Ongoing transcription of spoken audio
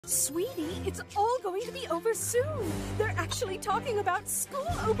Sweetie, it's all going to be over soon. They're actually talking about school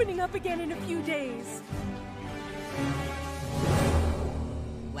opening up again in a few days.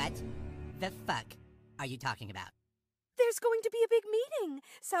 What the fuck are you talking about? There's going to be a big meeting.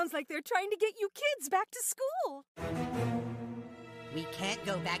 Sounds like they're trying to get you kids back to school. We can't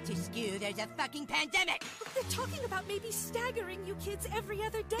go back to school. There's a fucking pandemic. They're talking about maybe staggering you kids every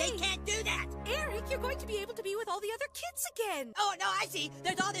other day. They can't do that. Eric, you're going to be able to be with all the other kids again. Oh, no, I see.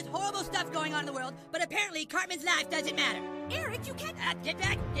 There's all this horrible stuff going on in the world, but apparently Cartman's life doesn't matter. Eric, you can't... Get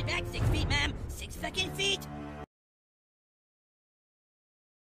back. 6 feet, ma'am. 6 fucking feet.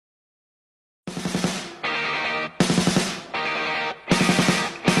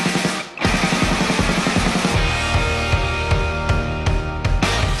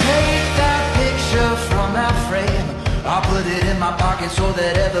 I'll put it in my pocket so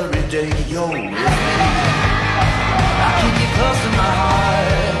that every day, yo, I keep you close to my heart.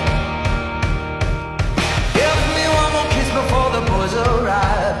 Give me one more kiss before the boys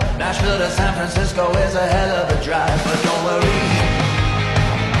arrive. Nashville to San Francisco is a hell of a drive, but don't worry,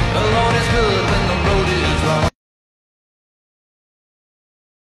 alone is good when the road is long.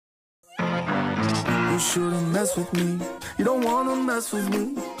 You shouldn't mess with me. You don't wanna mess with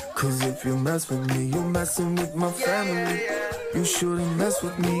me. Cause if you mess with me, you're messing with my family. You shouldn't mess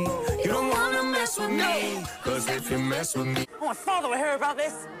with me. You don't wanna mess with me. Cause if you mess with me, I want father to hear about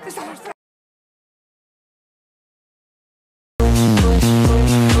this.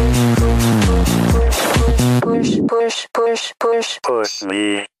 Push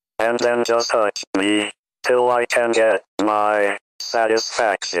me, and then just touch me, till I can get my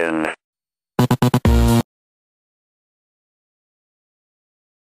satisfaction.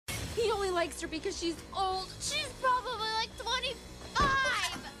 He only likes her because she's old. She's probably like 25!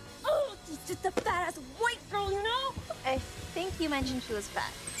 Oh, she's just a fat-ass white girl, you know? I think you mentioned she was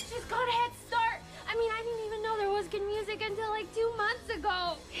fat. She's got a head start. I mean, I didn't even know there was good music until like 2 months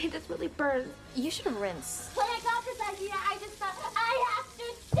ago. This really burns. You should rinse. When I got this idea, I just thought, I have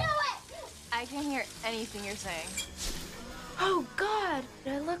to do it! I can't hear anything you're saying. Oh, God.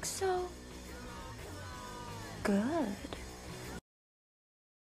 I look so... good.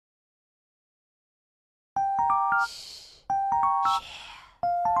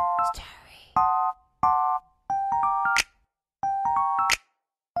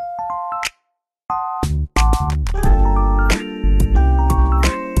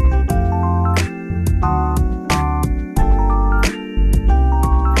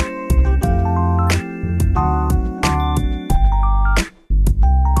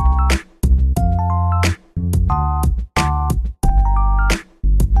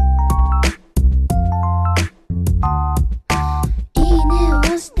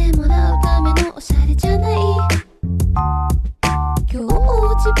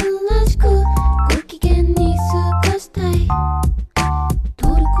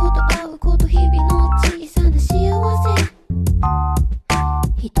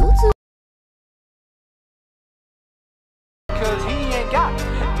 Cause he ain't got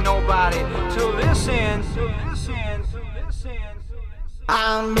nobody to listen.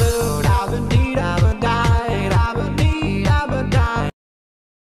 I'm blue, I've been deed, I've been died, I've been deed, I've been died.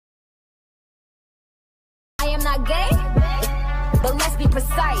 I am not gay, but let's be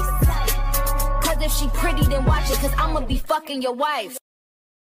precise. Cause if she pretty, then watch it, cause I'ma be fucking your wife.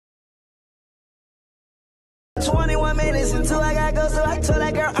 21 minutes until I gotta go, so I told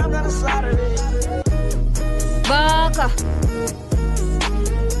that girl I'm gonna slaughter it. Baka.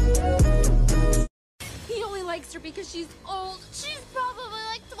 He only likes her because she's old. She's probably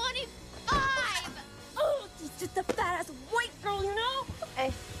like 25! Oh, she's just a fat-ass white girl, you know? I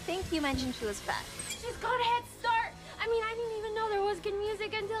think you mentioned she was fat. She's got a head start. I mean, I didn't even know there was good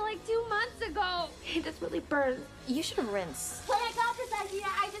music until like 2 months ago. This really burns. You should rinse. When I got this idea,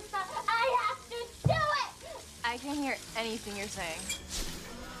 I just thought, I have to do it! I can't hear anything you're saying.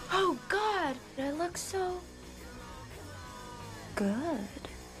 Oh, God. I look so... good.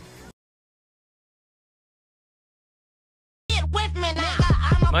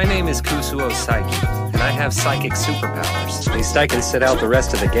 My name is Kusuo Saiki, and I have psychic superpowers. At least I can sit out the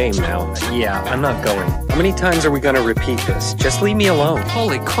rest of the game now. Yeah, I'm not going. How many times are we gonna repeat this? Just leave me alone.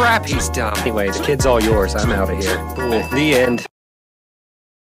 Holy crap, he's dumb. Anyway, the kid's all yours. I'm out of here. The end.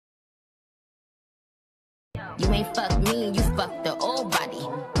 You ain't fuck me, you fuck the old body.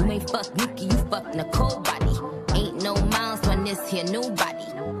 You ain't fuck Nikki, you fuck Nicole body. Ain't no miles on this here nobody.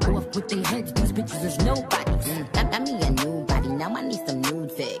 Go up with their heads, these bitches is nobody. Got me a new body, now I need some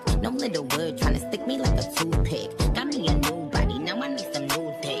nude pic. No little word trying to stick me like a toothpick. Got me a new body, now I need some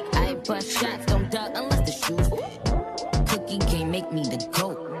nude pic. I bust shots, don't duck unless the shoes fit. Cookie can't make me the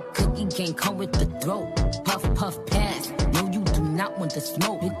GOAT. Cookie can't come with the throat. Puff, puff, pass. No, you do not want the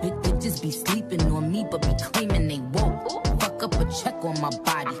smoke. Bitches be sleeping on me, but be claiming they woke. Fuck up a check on my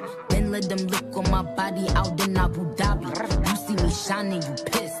body. Then let them look on my body out in Abu Dhabi. You see me shining, you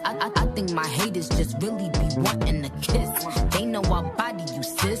pissed. I think my haters just really be wanting a kiss. They know I body you,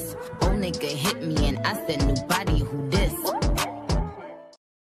 sis. Old nigga hit me and I said, new body, who this?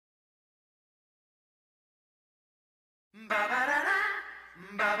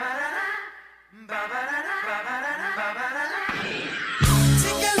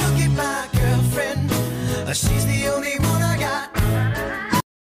 Take a look at my girlfriend. She's the only one I got.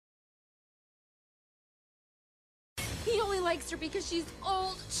 He only likes her because she's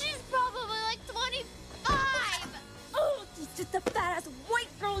old. She's probably like 25. Oh, she's just a fat-ass white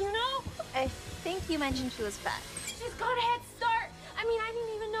girl, you know? I think you mentioned she was fat. She's got a head start. I mean, I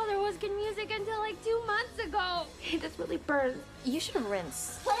didn't even know there was good music until like 2 months ago. This really burns. You should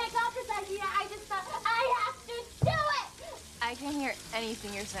rinse. When I got this idea, I just thought, I have to do it! I can't hear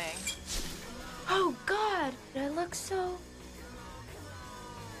anything you're saying. Oh, God. I look so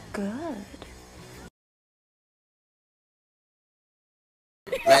good.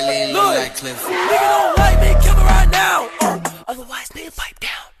 Really look like Cliff. Nigga don't like me, kill me right now. Otherwise, nigga, pipe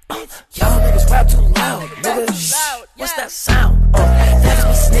down. Y'all niggas rap too loud, nigga. Shh, what's that sound? That's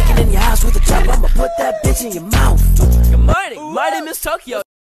me sneaking in your house with a chop. I'ma put that bitch in your mouth. Good morning. My name is Tokyo.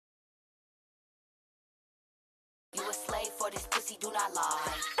 You a slave for this pussy, do not lie.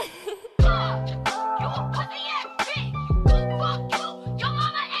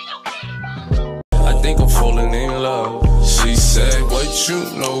 I think I'm falling in love. She said, what you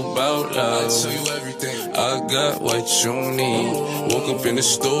know about love? I tell you everything. I got what you need. Woke up in the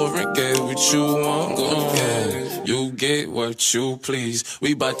store and get what you want. Go ahead. You get what you please.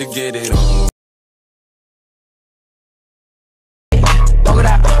 We bout to get it on. Poke it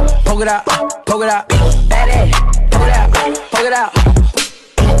out, poke it out, poke it out. Bad ass, poke it out, poke it out.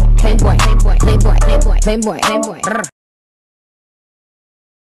 Playboy, playboy, playboy, playboy, playboy, playboy.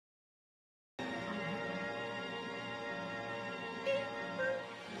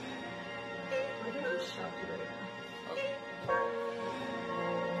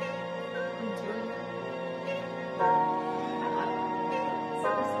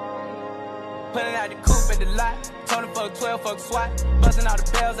 Pulling out the coupe at the lot. Told him fuck 12, fuck SWAT. Busting all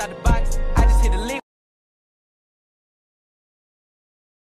the bells out the box. I just hit a lick.